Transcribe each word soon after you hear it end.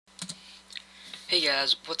Hey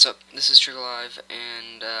guys, what's up? This is Trigger Live,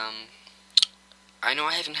 and I know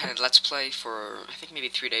I haven't had a Let's Play for I think maybe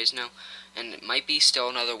 3 days now, and it might be still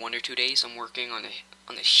another 1 or 2 days. I'm working on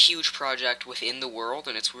a huge project within the world,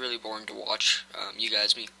 and it's really boring to watch. You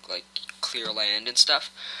guys make like clear land and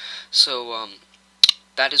stuff, so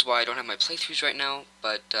that is why I don't have my playthroughs right now.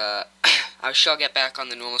 But I shall get back on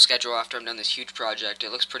the normal schedule after I'm done this huge project.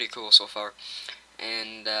 It looks pretty cool so far,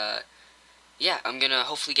 and yeah, I'm gonna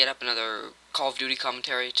hopefully get up another Call of Duty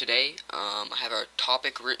commentary today. I have a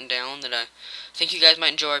topic written down that I think you guys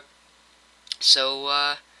might enjoy. So,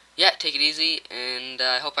 yeah, take it easy, and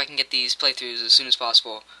I hope I can get these playthroughs as soon as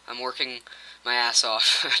possible. I'm working my ass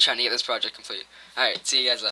off trying to get this project complete. Alright, see you guys later.